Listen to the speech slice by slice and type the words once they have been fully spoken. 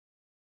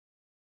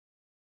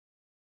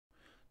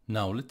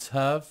Now let's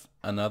have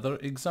another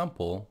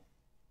example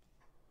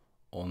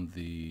on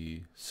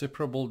the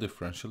separable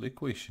differential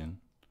equation.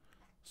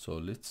 So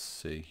let's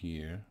say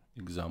here,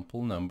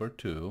 example number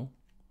 2.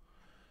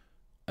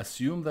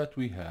 Assume that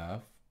we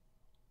have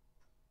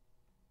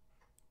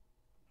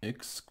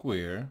x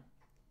squared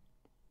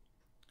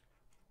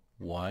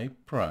y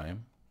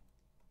prime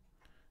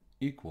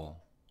equal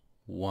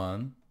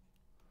 1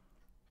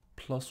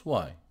 plus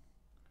y.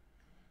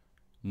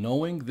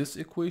 Knowing this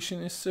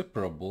equation is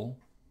separable,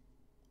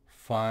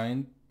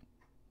 find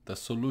the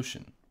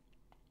solution.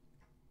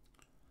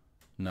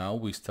 Now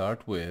we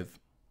start with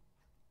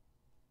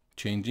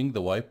changing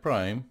the y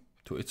prime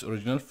to its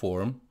original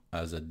form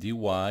as a dy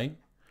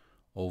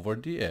over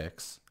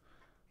dx.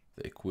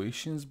 The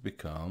equations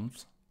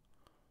becomes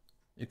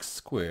x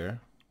squared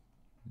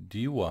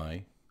dy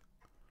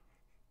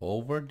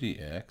over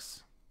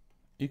dx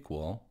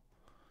equal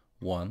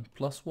 1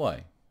 plus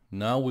y.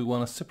 Now we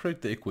want to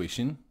separate the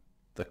equation.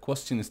 The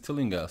question is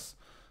telling us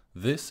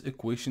this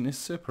equation is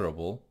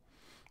separable,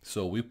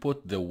 so we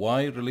put the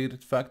y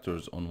related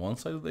factors on one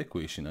side of the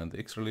equation and the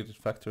x related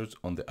factors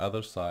on the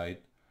other side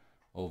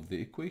of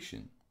the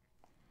equation.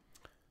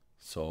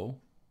 So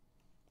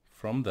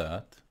from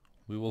that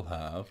we will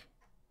have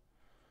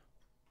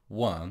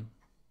 1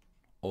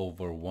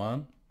 over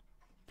 1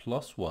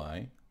 plus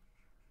y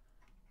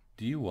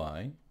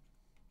dy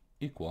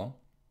equal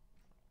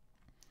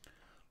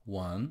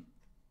 1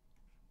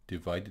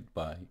 divided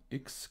by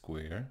x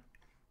squared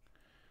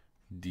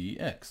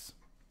dx.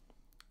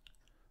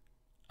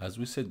 As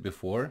we said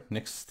before,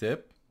 next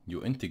step,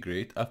 you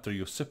integrate after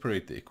you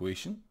separate the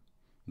equation,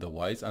 the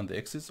y's and the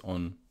x's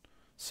on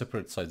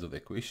separate sides of the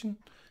equation.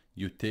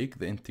 You take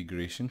the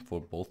integration for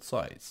both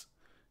sides.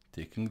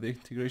 Taking the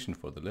integration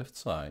for the left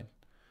side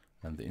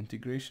and the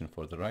integration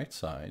for the right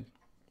side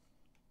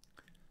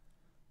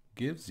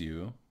gives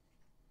you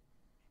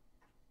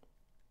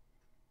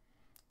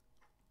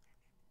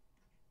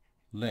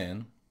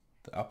ln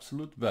the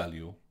absolute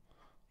value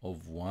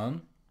of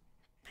 1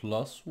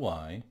 plus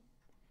y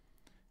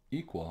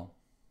equal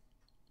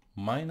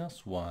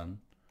minus 1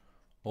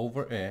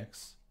 over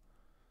x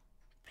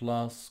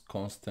plus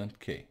constant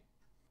k.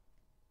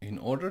 In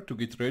order to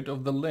get rid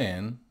of the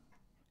ln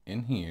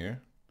in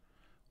here,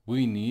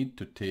 we need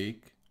to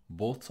take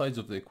both sides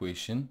of the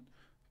equation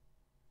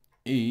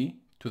e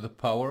to the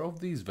power of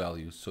these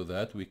values so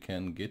that we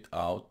can get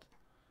out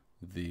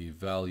the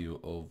value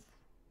of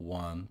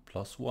 1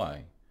 plus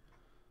y.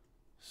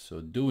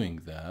 So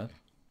doing that,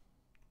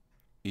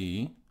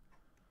 e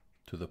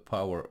to the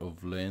power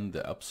of ln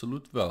the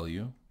absolute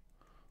value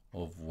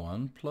of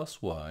 1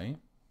 plus y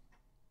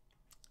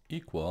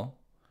equal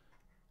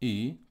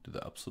e to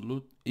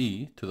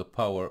the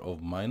power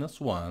of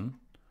minus 1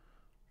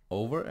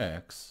 over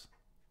x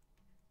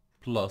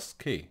plus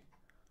k.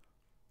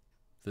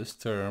 This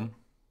term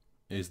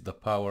is the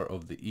power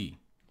of the e.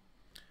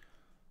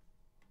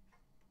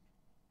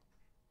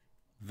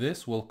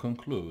 This will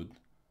conclude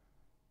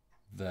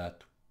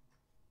that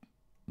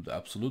the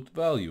absolute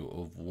value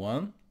of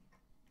 1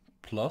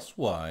 plus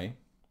y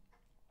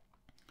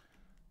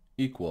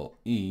equal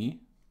e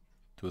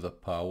to the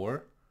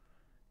power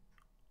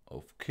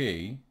of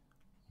k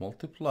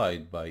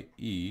multiplied by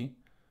e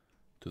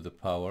to the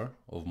power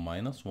of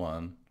minus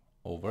 1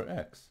 over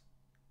x.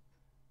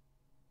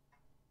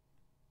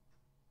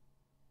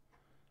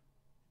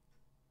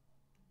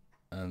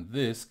 And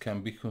this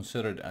can be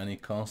considered any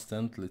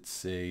constant, let's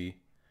say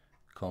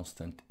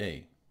constant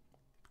a,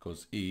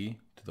 because e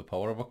to the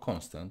power of a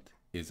constant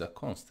is a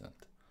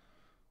constant.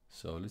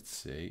 So let's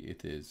say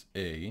it is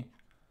a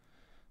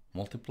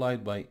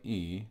multiplied by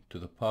e to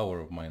the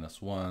power of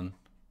minus 1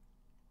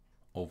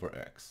 over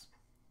x.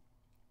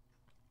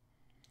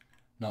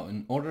 Now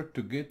in order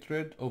to get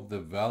rid of the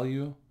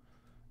value,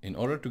 in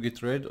order to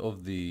get rid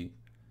of the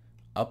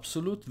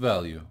absolute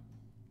value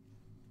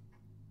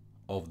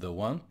of the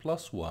 1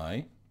 plus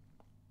y,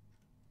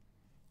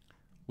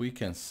 we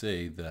can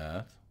say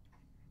that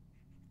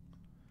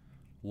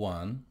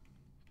 1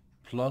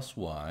 plus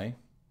y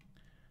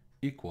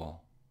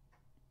equal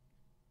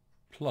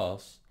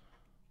plus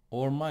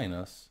or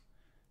minus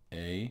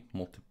a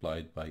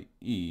multiplied by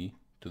e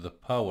to the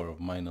power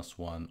of minus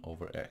 1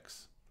 over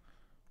x,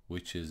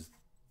 which is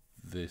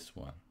this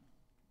one.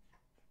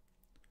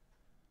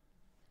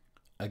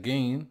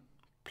 Again,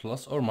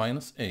 plus or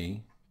minus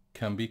a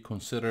can be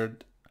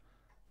considered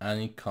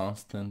any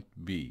constant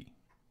b.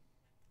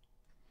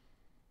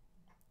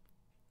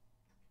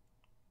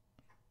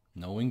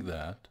 Knowing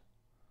that,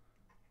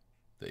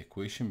 the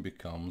equation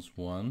becomes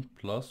 1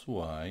 plus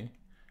y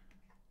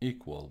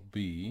equal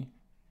b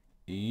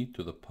e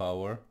to the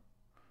power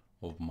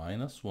of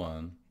minus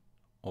 1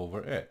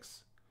 over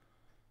x.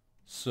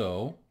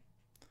 So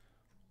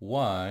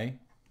y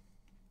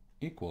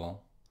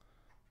equal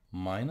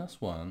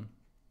minus 1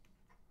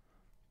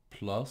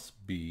 plus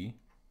b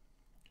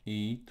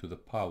e to the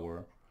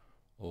power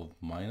of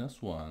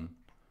minus 1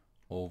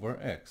 over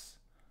x.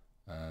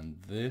 And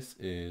this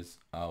is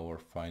our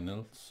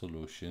final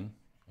solution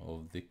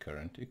of the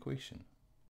current equation.